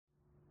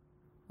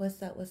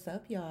What's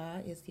up,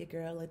 y'all? It's your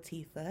girl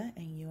Latifah,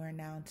 and you are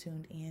now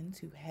tuned in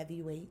to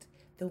Heavyweight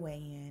The Weigh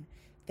In.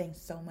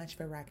 Thanks so much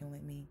for rocking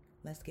with me.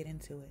 Let's get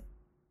into it.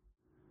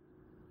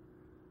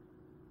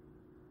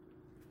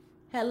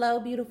 Hello,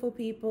 beautiful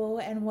people,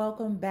 and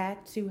welcome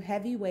back to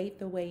Heavyweight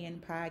The Weigh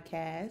In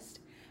podcast.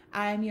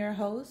 I'm your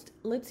host,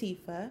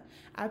 Latifah.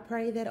 I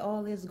pray that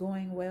all is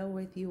going well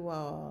with you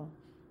all.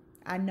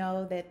 I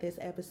know that this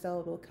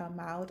episode will come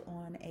out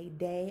on a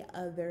day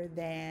other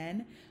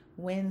than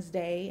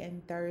Wednesday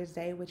and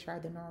Thursday, which are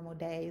the normal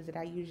days that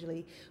I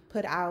usually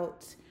put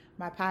out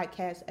my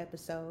podcast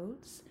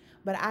episodes.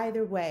 But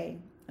either way,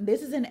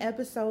 this is an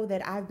episode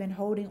that I've been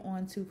holding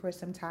on to for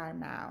some time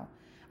now.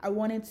 I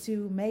wanted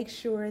to make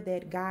sure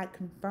that God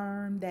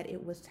confirmed that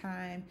it was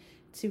time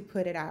to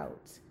put it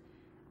out.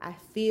 I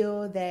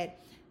feel that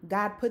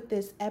God put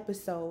this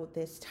episode,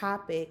 this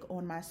topic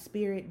on my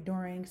spirit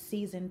during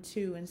season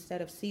 2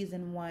 instead of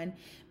season 1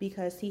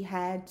 because he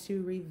had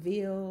to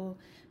reveal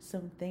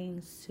some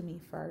things to me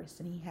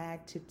first and he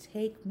had to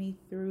take me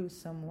through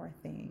some more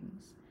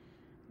things.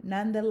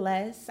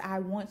 Nonetheless, I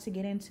want to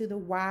get into the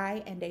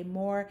why and a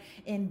more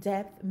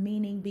in-depth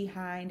meaning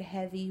behind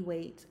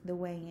heavyweight, the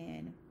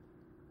weigh-in.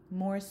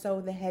 More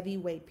so the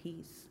heavyweight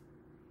piece.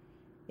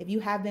 If you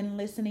have been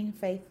listening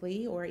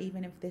faithfully, or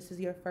even if this is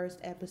your first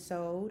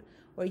episode,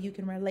 or you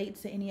can relate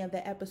to any of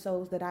the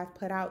episodes that I've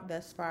put out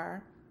thus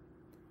far,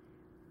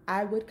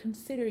 I would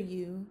consider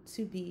you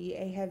to be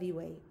a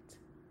heavyweight.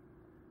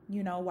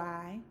 You know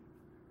why?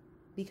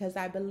 Because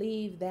I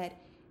believe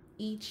that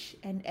each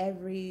and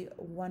every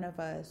one of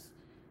us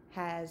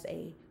has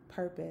a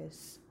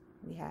purpose.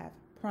 We have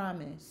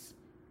promise.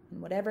 And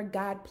whatever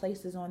God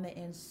places on the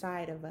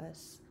inside of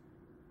us,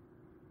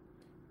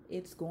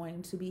 it's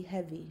going to be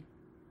heavy.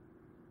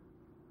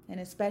 And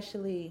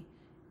especially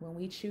when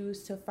we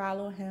choose to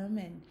follow him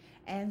and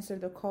answer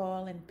the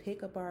call and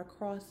pick up our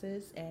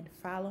crosses and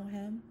follow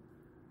him,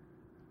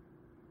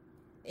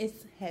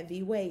 it's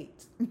heavy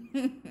weight.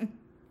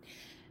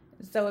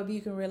 So if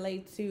you can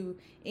relate to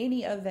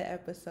any of the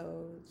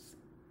episodes,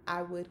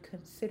 I would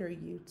consider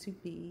you to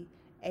be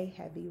a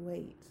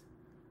heavyweight.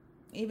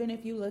 Even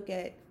if you look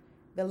at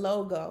the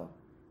logo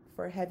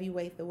for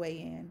Heavyweight The Weigh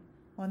In,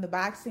 on the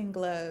boxing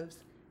gloves,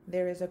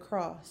 there is a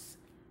cross.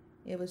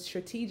 It was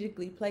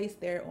strategically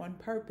placed there on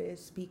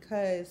purpose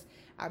because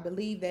I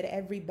believe that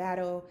every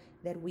battle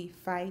that we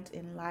fight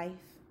in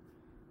life,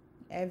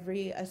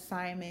 every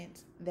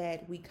assignment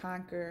that we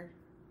conquer,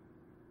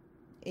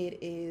 it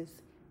is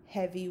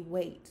heavy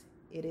weight.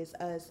 It is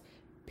us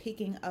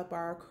picking up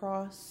our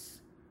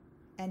cross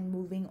and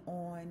moving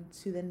on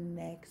to the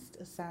next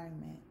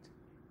assignment.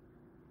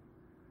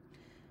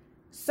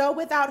 So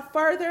without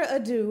further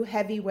ado,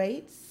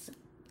 heavyweights,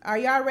 are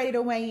y'all ready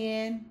to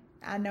weigh in?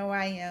 I know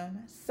I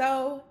am.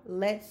 So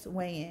let's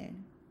weigh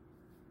in.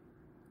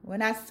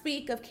 When I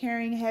speak of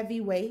carrying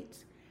heavy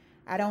weight,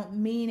 I don't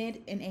mean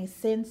it in a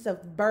sense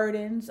of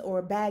burdens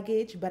or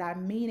baggage, but I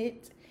mean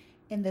it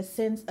in the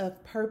sense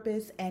of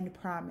purpose and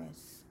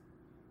promise.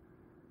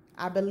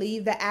 I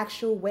believe the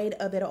actual weight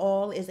of it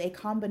all is a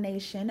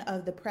combination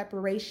of the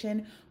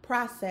preparation,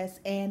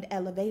 process, and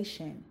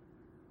elevation.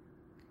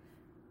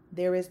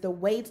 There is the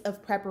weight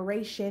of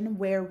preparation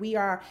where we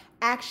are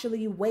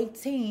actually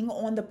waiting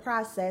on the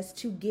process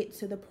to get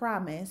to the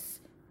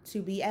promise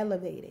to be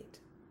elevated.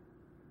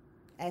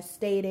 As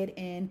stated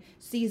in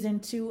season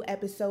 2,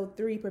 episode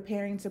 3,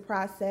 Preparing to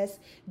Process,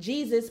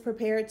 Jesus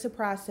prepared to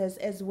process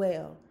as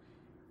well.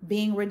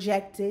 Being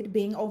rejected,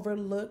 being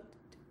overlooked,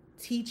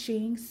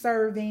 teaching,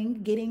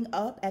 serving, getting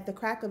up at the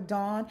crack of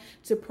dawn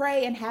to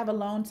pray and have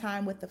alone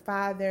time with the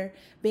Father,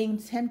 being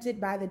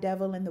tempted by the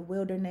devil in the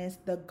wilderness,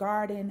 the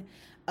Garden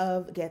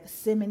of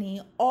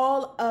Gethsemane,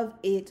 all of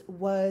it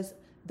was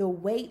the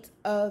weight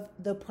of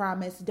the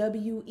promise,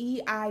 WEIGHT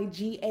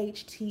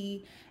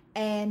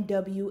and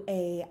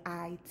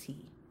WAIT.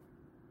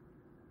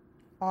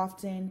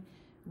 Often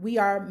we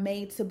are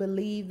made to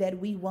believe that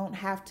we won't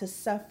have to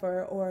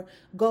suffer or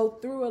go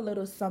through a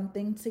little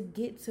something to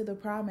get to the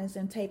promise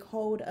and take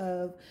hold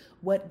of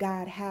what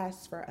God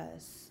has for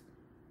us.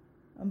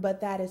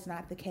 But that is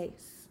not the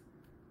case.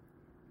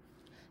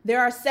 There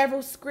are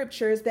several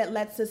scriptures that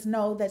lets us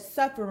know that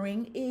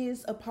suffering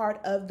is a part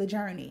of the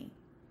journey.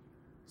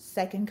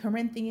 2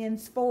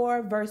 Corinthians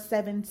 4 verse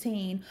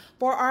 17,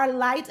 for our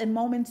light and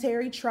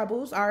momentary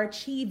troubles are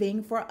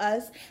achieving for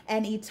us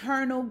an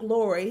eternal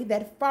glory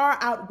that far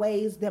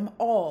outweighs them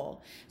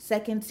all.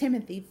 2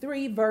 Timothy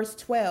 3 verse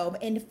 12,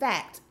 in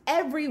fact,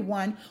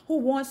 everyone who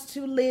wants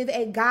to live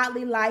a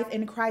godly life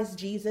in Christ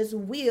Jesus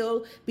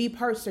will be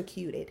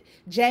persecuted.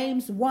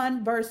 James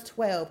 1 verse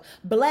 12,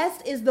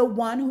 blessed is the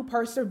one who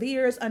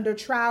perseveres under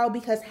trial,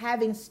 because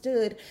having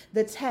stood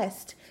the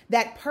test,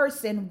 that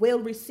person will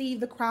receive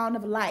the crown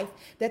of life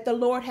that the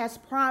Lord has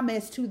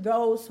promised to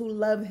those who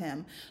love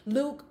him.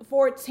 Luke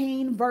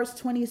 14 verse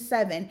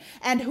 27,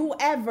 and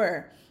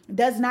whoever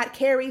does not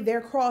carry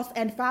their cross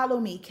and follow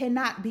me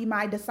cannot be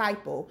my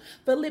disciple.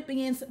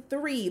 Philippians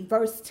 3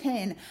 verse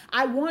 10.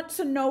 I want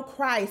to know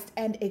Christ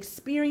and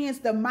experience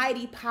the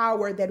mighty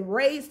power that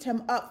raised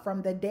him up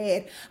from the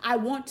dead. I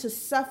want to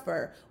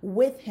suffer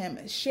with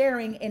him,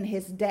 sharing in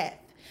his death.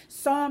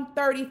 Psalm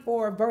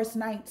 34 verse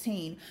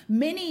 19.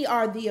 Many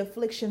are the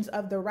afflictions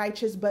of the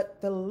righteous,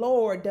 but the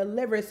Lord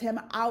delivers him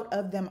out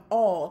of them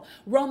all.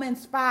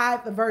 Romans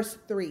 5 verse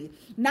 3.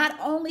 Not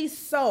only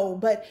so,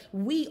 but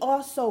we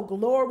also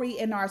glory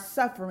in our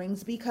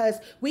sufferings because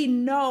we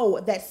know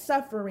that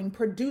suffering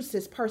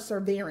produces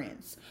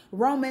perseverance.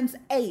 Romans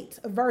 8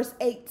 verse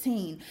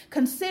 18.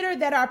 Consider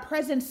that our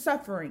present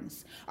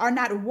sufferings are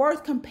not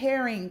worth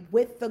comparing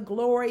with the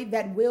glory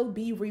that will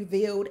be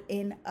revealed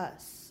in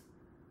us.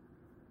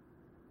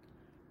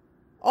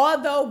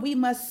 Although we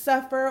must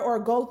suffer or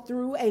go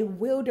through a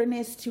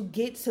wilderness to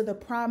get to the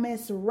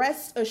promise,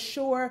 rest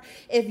assured,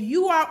 if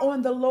you are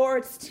on the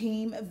Lord's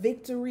team,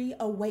 victory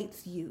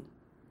awaits you.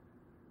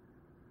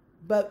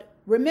 But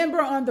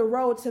remember, on the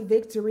road to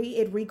victory,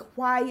 it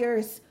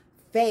requires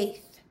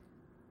faith.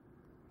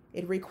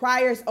 It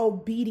requires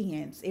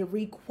obedience. It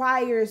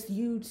requires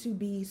you to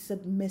be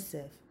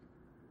submissive.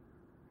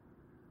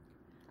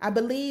 I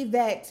believe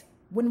that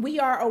when we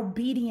are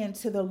obedient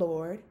to the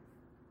Lord,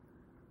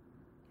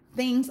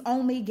 things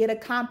only get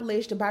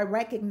accomplished by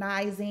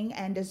recognizing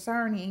and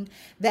discerning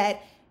that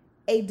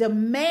a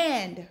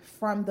demand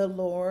from the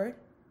Lord,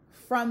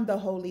 from the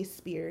Holy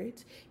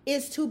Spirit,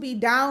 is to be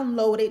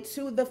downloaded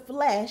to the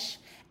flesh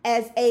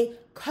as a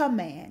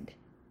command.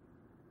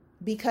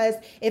 Because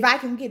if I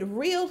can get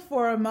real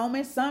for a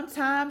moment,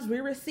 sometimes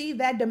we receive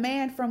that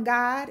demand from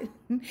God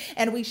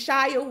and we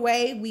shy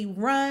away, we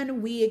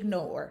run, we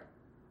ignore.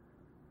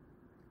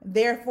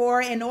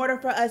 Therefore, in order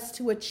for us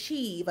to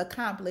achieve,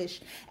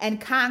 accomplish, and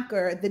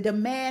conquer the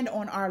demand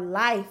on our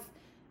life,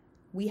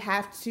 we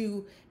have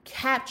to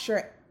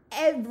capture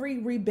every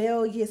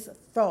rebellious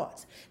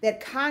thought that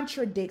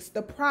contradicts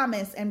the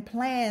promise and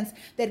plans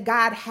that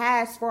God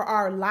has for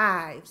our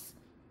lives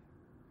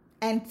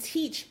and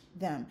teach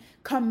them,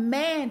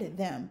 command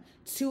them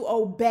to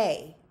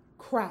obey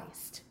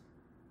Christ.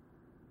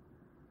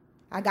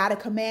 I got to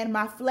command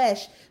my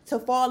flesh to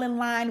fall in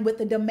line with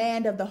the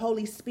demand of the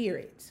Holy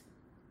Spirit.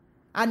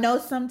 I know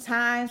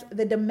sometimes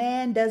the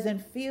demand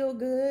doesn't feel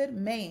good.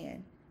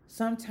 Man,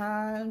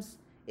 sometimes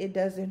it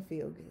doesn't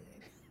feel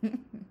good.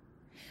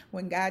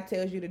 When God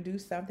tells you to do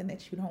something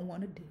that you don't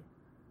want to do.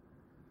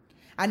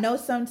 I know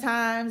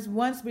sometimes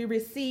once we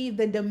receive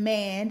the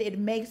demand, it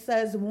makes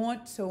us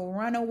want to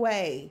run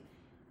away,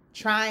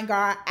 trying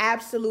our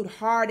absolute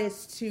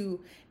hardest to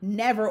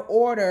never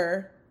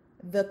order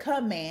the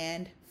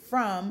command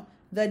from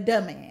the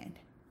demand.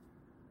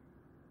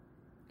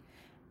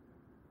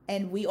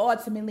 And we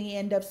ultimately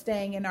end up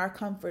staying in our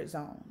comfort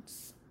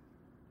zones.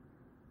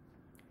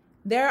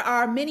 There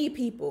are many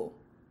people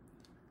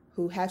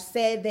who have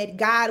said that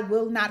God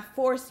will not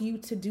force you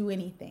to do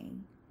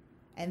anything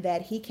and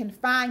that he can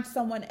find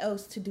someone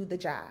else to do the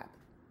job.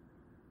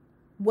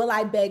 Well,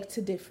 I beg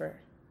to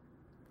differ.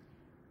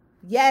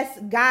 Yes,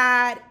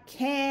 God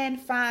can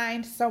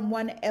find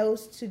someone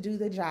else to do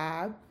the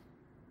job,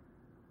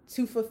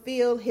 to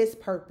fulfill his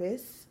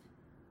purpose,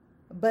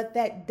 but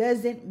that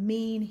doesn't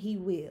mean he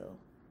will.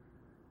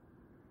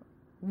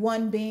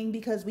 One being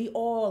because we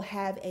all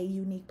have a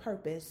unique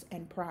purpose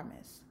and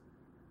promise.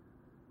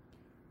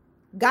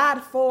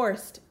 God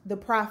forced the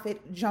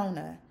prophet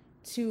Jonah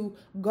to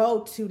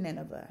go to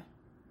Nineveh.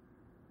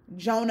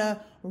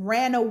 Jonah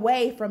ran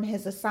away from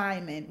his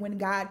assignment when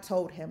God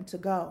told him to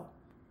go.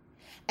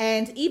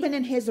 And even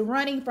in his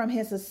running from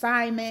his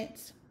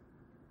assignment,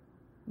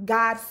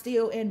 God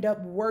still ended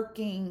up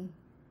working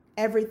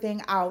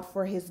everything out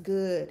for his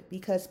good,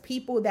 because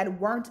people that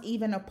weren't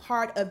even a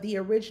part of the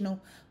original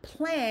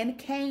plan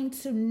came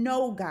to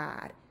know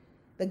God,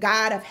 the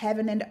God of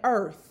heaven and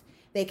earth.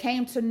 They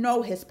came to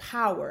know his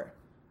power.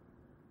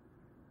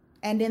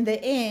 And in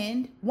the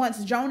end,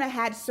 once Jonah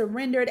had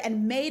surrendered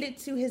and made it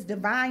to his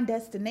divine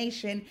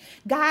destination,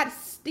 God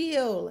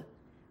still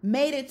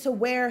made it to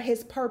where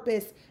his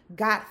purpose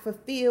got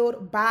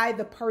fulfilled by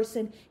the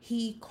person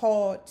he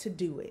called to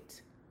do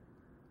it.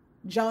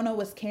 Jonah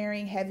was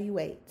carrying heavy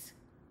weight.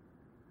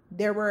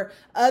 There were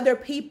other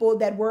people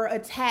that were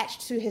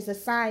attached to his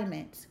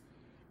assignment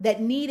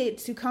that needed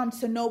to come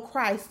to know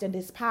Christ and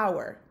his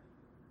power.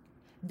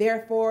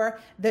 Therefore,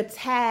 the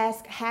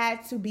task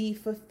had to be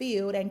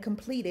fulfilled and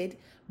completed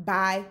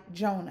by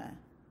Jonah.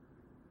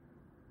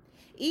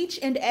 Each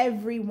and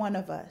every one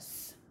of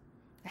us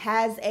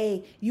has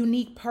a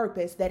unique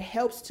purpose that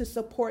helps to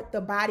support the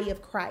body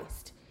of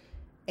Christ.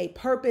 A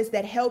purpose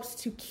that helps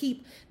to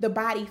keep the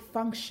body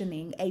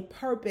functioning. A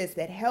purpose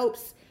that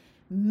helps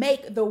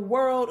make the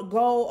world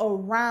go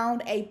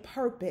around. A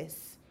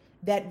purpose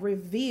that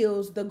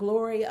reveals the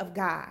glory of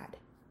God.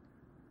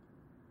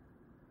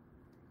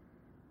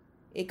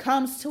 It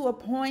comes to a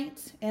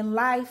point in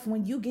life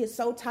when you get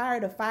so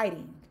tired of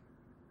fighting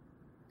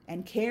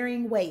and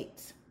carrying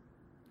weight,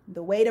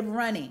 the weight of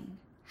running,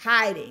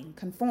 hiding,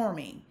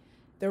 conforming,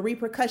 the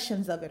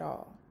repercussions of it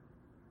all.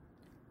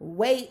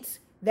 weight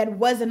that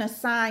wasn't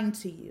assigned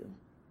to you.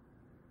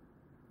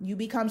 You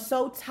become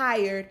so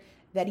tired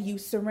that you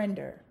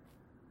surrender.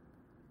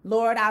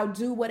 Lord, I'll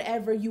do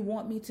whatever you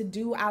want me to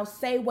do. I'll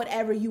say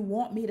whatever you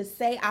want me to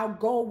say. I'll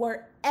go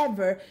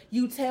wherever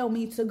you tell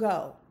me to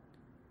go.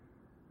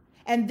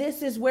 And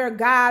this is where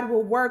God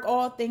will work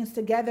all things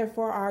together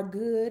for our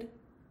good.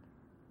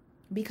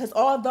 Because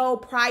although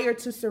prior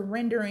to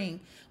surrendering,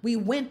 we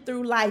went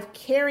through life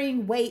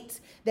carrying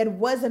weight that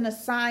wasn't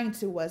assigned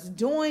to us,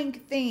 doing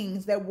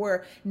things that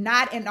were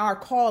not in our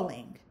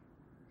calling,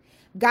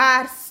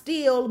 God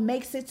still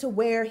makes it to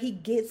where he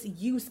gets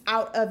use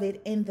out of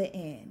it in the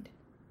end.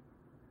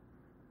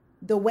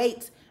 The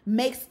weight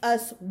makes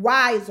us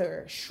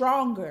wiser,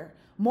 stronger,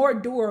 more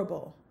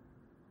durable,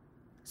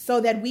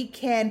 so that we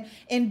can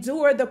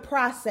endure the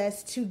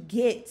process to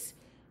get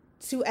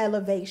to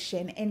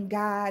elevation in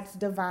God's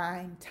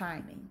divine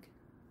timing.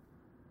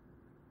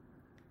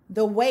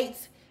 The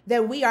weight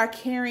that we are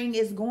carrying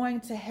is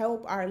going to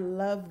help our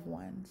loved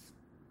ones,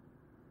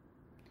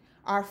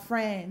 our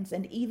friends,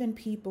 and even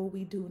people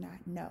we do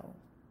not know.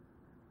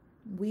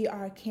 We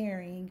are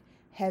carrying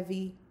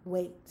heavy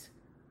weight.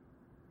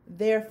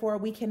 Therefore,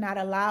 we cannot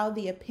allow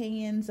the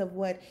opinions of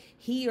what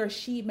he or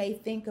she may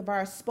think of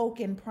our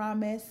spoken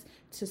promise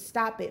to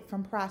stop it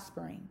from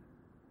prospering.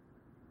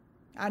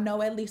 I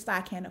know at least I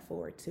can't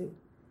afford to.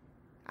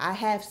 I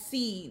have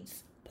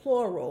seeds,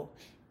 plural,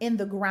 in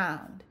the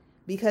ground.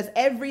 Because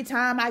every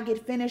time I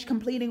get finished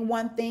completing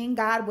one thing,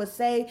 God would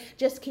say,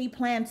 just keep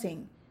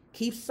planting,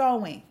 keep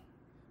sowing.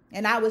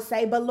 And I would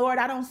say, but Lord,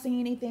 I don't see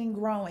anything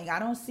growing. I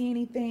don't see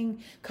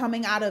anything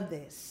coming out of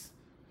this.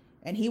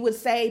 And he would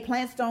say,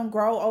 plants don't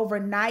grow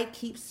overnight,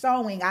 keep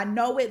sowing. I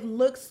know it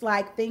looks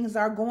like things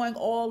are going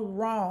all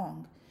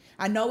wrong.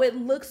 I know it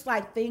looks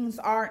like things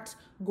aren't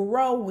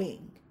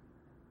growing,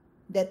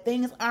 that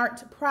things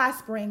aren't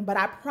prospering, but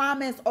I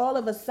promise all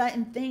of a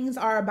sudden things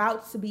are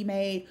about to be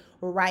made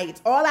right.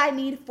 All I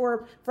need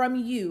from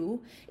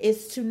you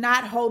is to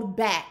not hold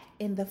back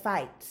in the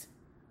fight.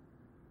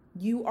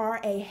 You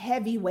are a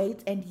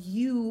heavyweight and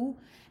you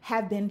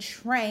have been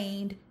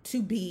trained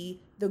to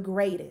be the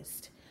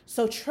greatest.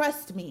 So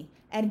trust me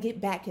and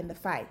get back in the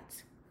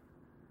fight.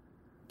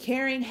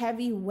 Carrying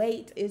heavy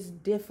weight is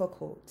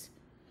difficult,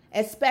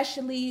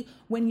 especially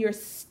when you're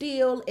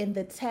still in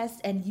the test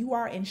and you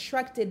are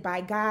instructed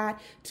by God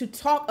to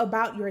talk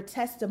about your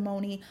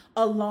testimony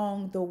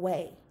along the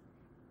way,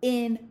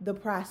 in the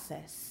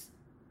process.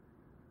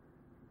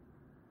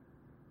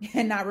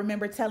 And I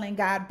remember telling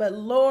God, but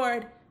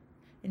Lord,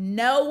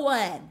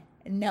 nobody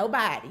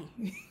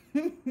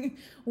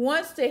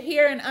wants to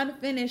hear an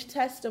unfinished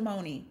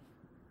testimony.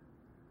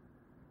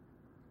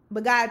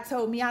 But God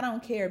told me, I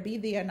don't care. Be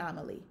the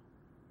anomaly.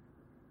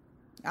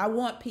 I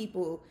want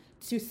people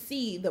to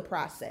see the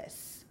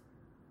process.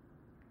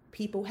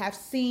 People have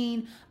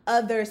seen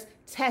others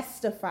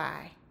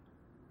testify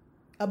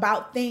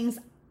about things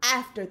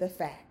after the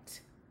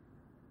fact.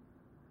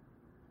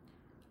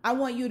 I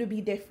want you to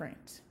be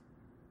different.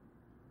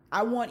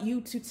 I want you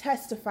to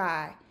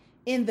testify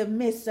in the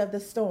midst of the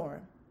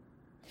storm.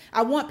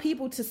 I want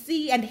people to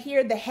see and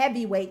hear the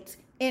heavyweight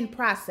in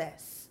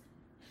process.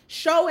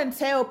 Show and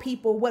tell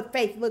people what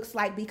faith looks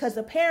like, because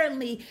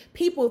apparently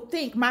people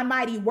think my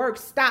mighty work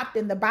stopped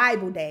in the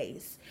Bible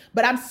days.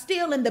 But I'm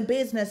still in the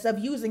business of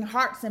using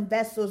hearts and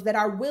vessels that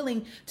are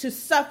willing to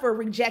suffer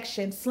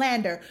rejection,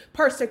 slander,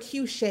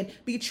 persecution,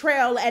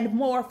 betrayal, and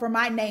more for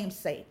my name's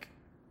sake.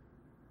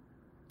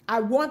 I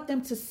want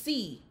them to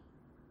see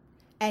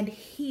and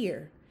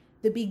hear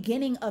the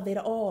beginning of it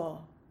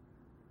all,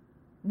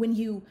 when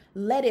you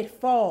let it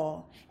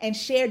fall and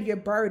shared your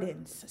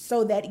burdens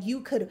so that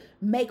you could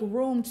make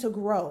room to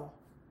grow.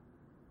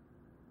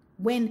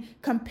 When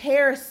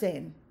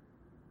comparison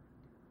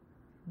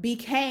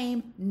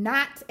became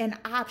not an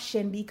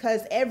option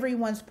because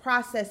everyone's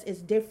process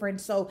is different,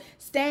 so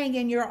staying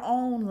in your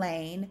own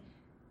lane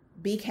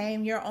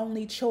became your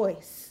only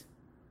choice.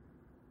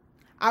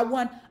 I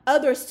want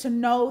others to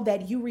know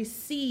that you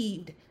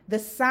received the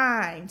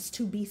signs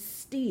to be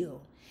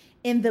still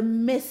in the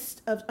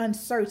midst of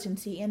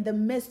uncertainty, in the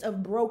midst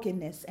of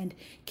brokenness and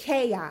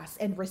chaos,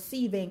 and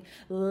receiving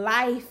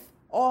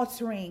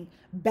life-altering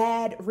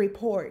bad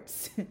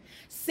reports.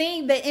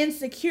 Seeing the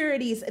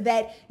insecurities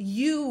that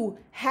you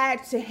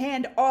had to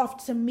hand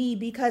off to me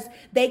because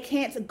they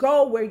can't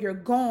go where you're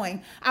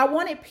going. I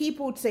wanted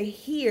people to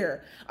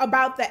hear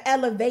about the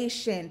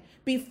elevation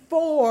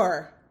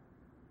before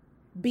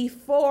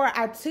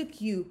I took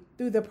you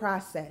through the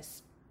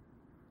process.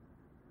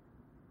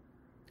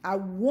 I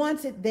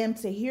wanted them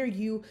to hear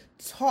you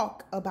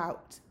talk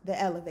about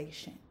the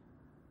elevation.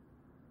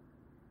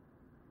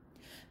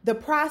 The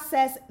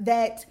process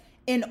that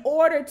in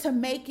order to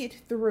make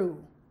it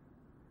through,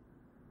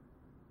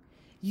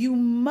 you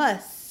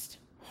must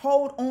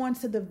hold on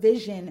to the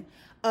vision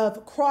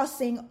of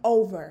crossing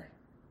over.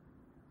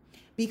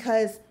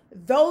 Because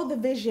though the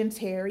vision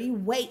tarry,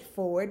 wait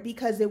for it,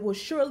 because it will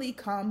surely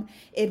come,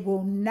 it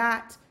will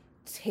not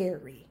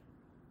tarry.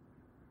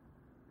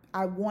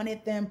 I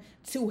wanted them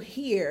to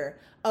hear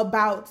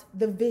about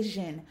the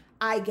vision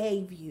I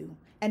gave you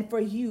and for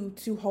you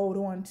to hold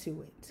on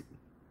to it.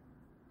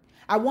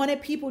 I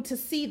wanted people to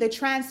see the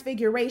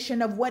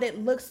transfiguration of what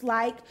it looks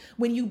like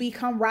when you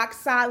become rock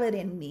solid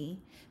in me,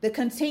 the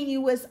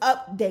continuous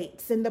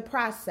updates in the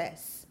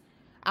process.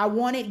 I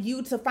wanted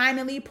you to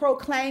finally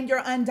proclaim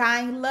your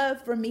undying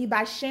love for me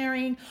by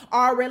sharing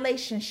our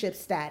relationship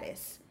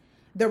status,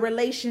 the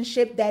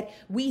relationship that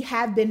we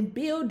have been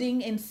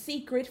building in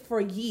secret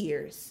for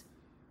years,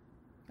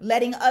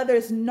 letting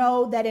others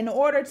know that in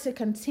order to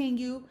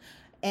continue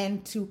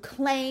and to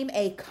claim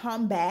a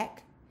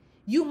comeback,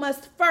 you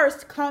must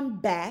first come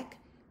back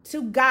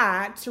to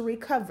God to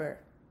recover.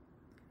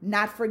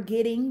 Not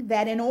forgetting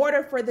that in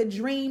order for the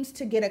dreams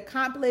to get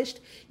accomplished,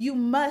 you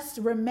must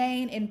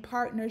remain in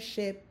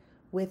partnership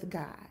with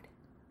God.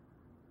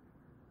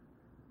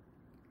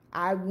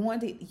 I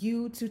wanted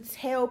you to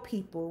tell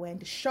people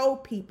and show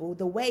people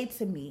the way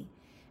to me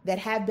that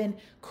have been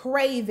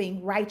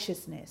craving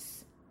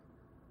righteousness.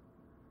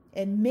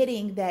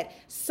 Admitting that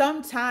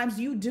sometimes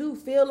you do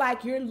feel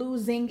like you're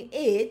losing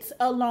it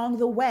along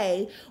the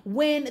way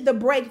when the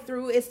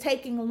breakthrough is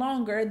taking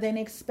longer than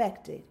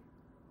expected.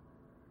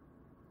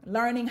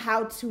 Learning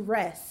how to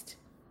rest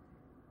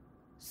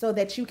so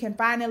that you can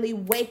finally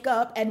wake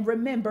up and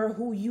remember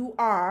who you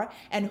are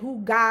and who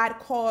God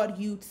called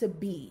you to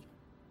be.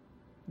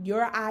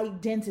 Your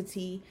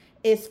identity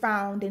is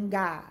found in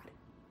God.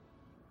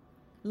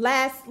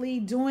 Lastly,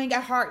 doing a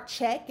heart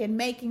check and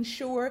making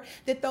sure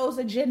that those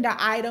agenda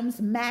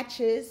items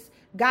matches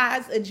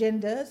God's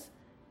agendas,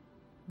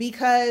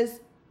 because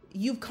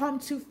you've come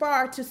too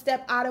far to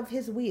step out of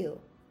his will.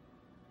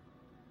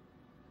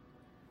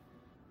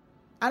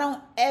 I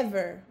don't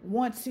ever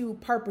want to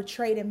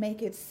perpetrate and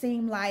make it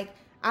seem like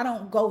I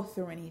don't go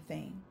through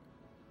anything,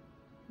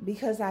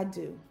 because I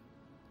do.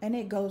 And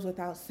it goes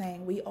without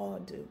saying, we all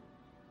do.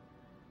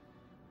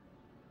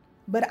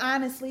 But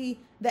honestly,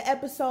 the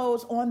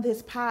episodes on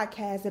this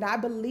podcast that I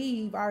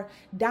believe are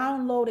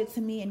downloaded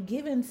to me and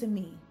given to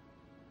me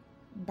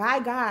by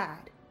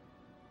God,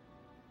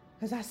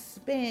 because I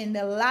spend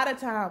a lot of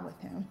time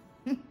with him.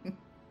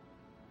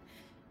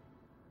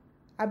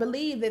 I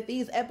believe that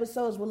these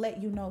episodes will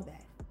let you know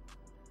that.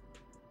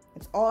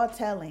 It's all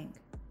telling.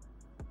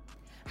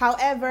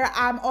 However,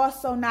 I'm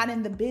also not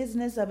in the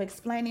business of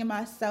explaining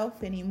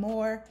myself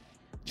anymore,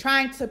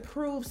 trying to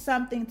prove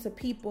something to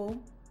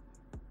people.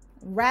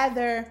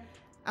 Rather,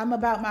 I'm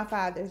about my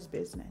Father's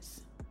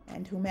business.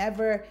 And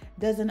whomever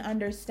doesn't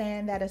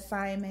understand that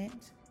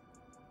assignment,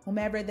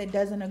 whomever that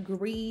doesn't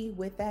agree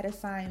with that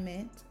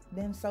assignment,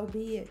 then so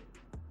be it.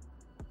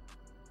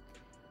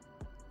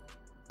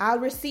 I'll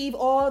receive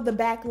all the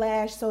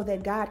backlash so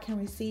that God can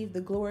receive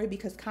the glory,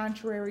 because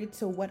contrary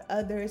to what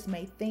others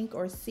may think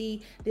or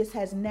see, this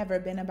has never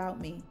been about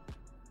me.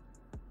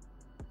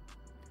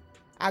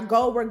 I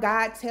go where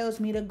God tells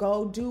me to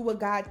go, do what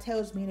God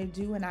tells me to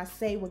do, and I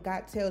say what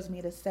God tells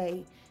me to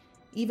say,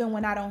 even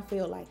when I don't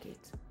feel like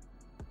it.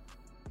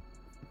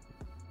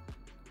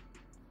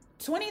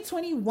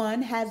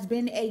 2021 has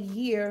been a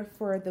year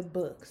for the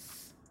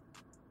books.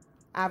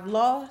 I've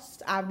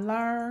lost, I've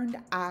learned,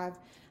 I've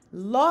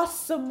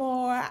lost some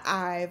more,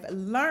 I've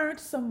learned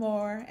some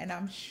more, and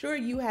I'm sure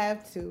you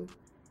have too.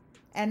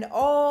 And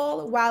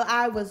all while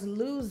I was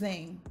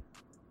losing,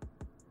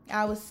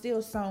 I was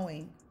still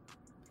sowing.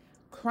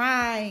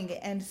 Crying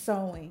and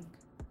sowing,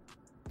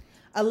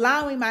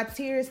 allowing my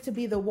tears to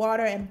be the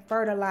water and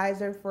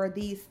fertilizer for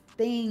these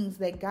things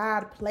that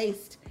God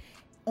placed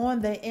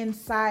on the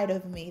inside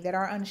of me that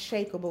are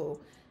unshakable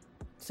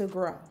to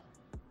grow.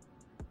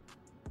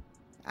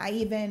 I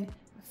even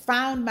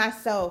found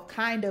myself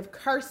kind of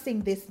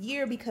cursing this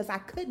year because I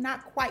could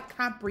not quite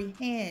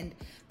comprehend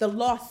the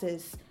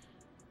losses,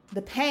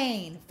 the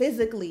pain,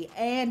 physically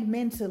and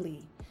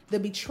mentally, the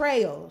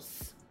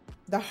betrayals,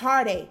 the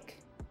heartache,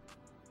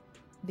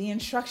 the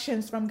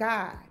instructions from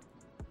God.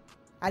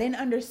 I didn't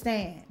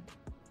understand.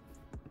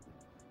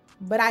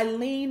 But I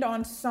leaned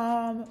on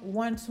Psalm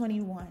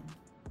 121.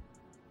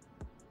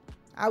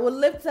 I will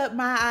lift up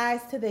my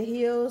eyes to the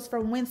hills,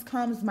 from whence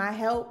comes my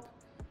help.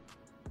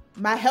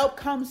 My help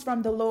comes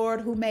from the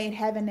Lord who made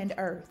heaven and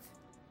earth.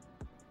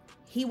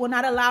 He will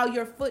not allow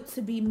your foot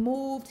to be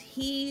moved.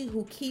 He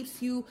who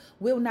keeps you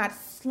will not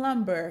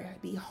slumber.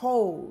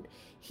 Behold,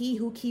 he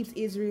who keeps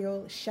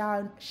Israel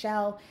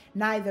shall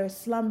neither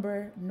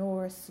slumber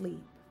nor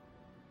sleep.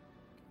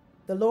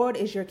 The Lord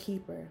is your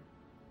keeper.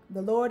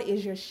 The Lord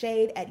is your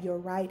shade at your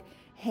right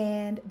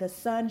hand. The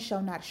sun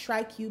shall not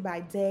strike you by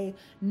day,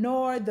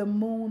 nor the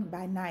moon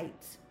by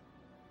night.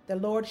 The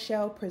Lord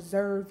shall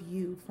preserve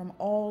you from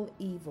all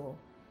evil.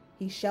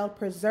 He shall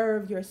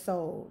preserve your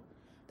soul.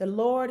 The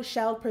Lord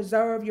shall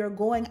preserve your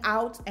going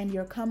out and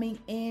your coming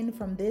in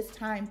from this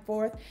time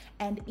forth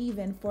and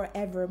even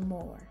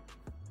forevermore.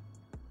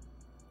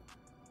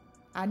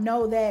 I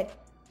know that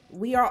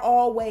we are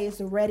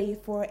always ready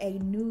for a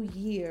new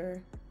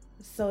year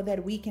so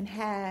that we can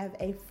have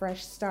a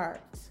fresh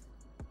start.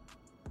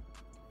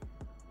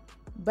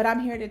 But I'm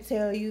here to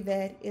tell you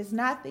that it's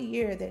not the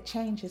year that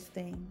changes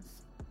things.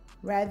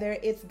 Rather,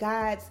 it's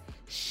God's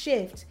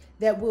shift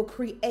that will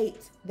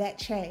create that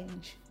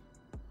change.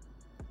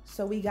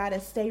 So we got to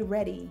stay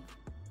ready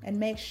and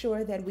make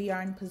sure that we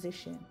are in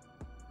position.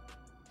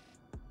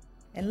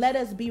 And let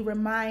us be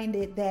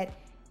reminded that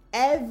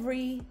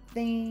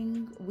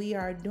everything we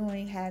are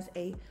doing has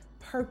a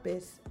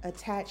purpose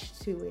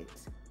attached to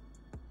it.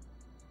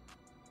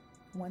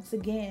 Once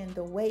again,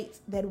 the weight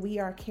that we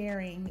are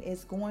carrying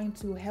is going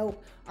to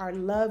help our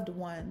loved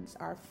ones,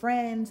 our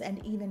friends,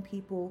 and even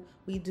people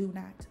we do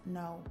not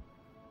know.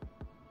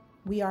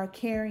 We are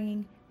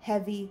carrying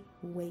heavy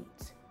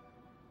weight.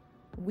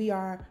 We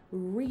are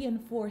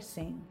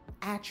reinforcing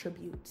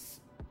attributes,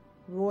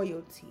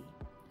 royalty,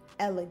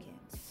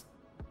 elegance.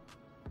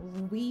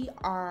 We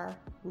are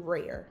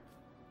rare.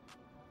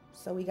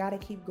 So we got to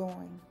keep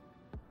going.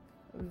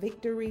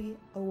 Victory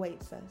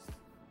awaits us.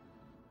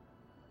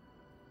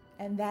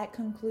 And that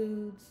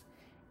concludes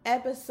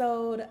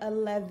episode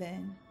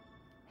 11,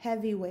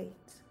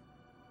 Heavyweight.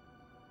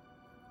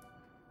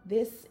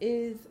 This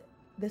is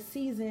the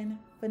season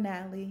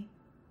finale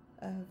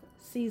of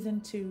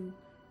season 2,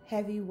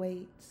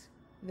 Heavyweight,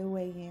 the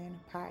Weigh In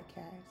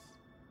podcast.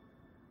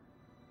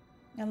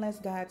 Unless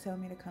God tell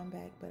me to come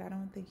back, but I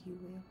don't think He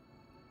will.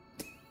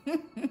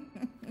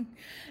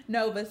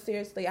 No, but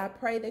seriously, I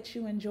pray that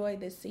you enjoyed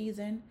this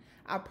season.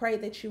 I pray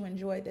that you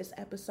enjoyed this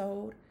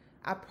episode.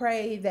 I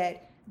pray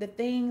that the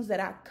things that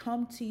I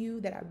come to you,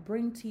 that I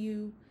bring to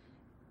you,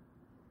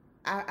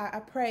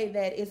 I pray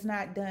that it's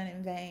not done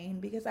in vain,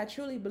 because I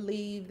truly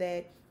believe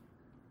that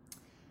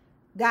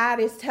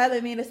God is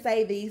telling me to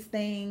say these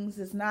things.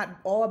 It's not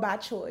all by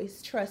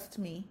choice. Trust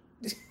me.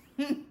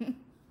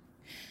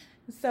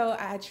 So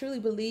I truly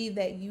believe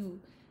that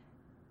you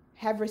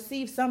have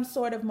received some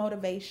sort of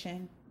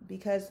motivation,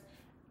 because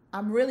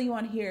I'm really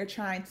on here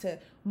trying to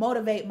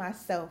motivate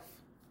myself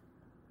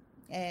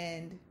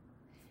and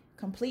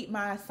complete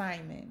my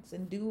assignments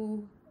and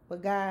do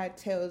what God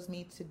tells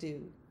me to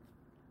do,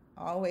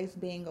 always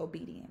being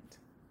obedient.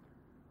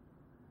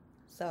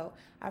 So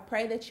I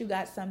pray that you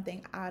got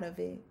something out of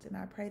it, and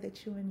I pray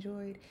that you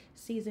enjoyed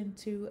season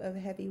 2 of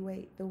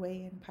Heavyweight, the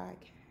Weigh In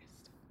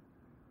podcast.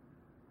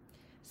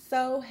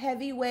 So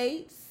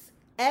heavyweights,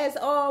 as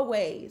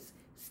always,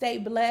 stay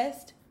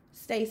blessed,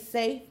 stay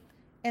safe,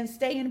 and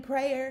stay in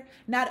prayer,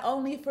 not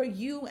only for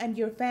you and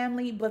your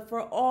family, but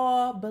for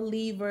all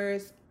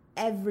believers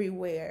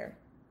everywhere.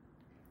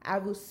 I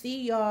will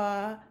see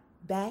y'all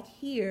back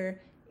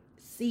here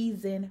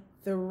season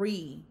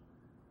 3.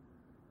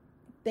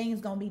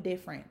 Things gonna be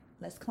different.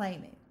 Let's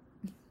claim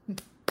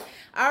it.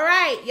 All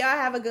right, y'all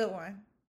have a good one.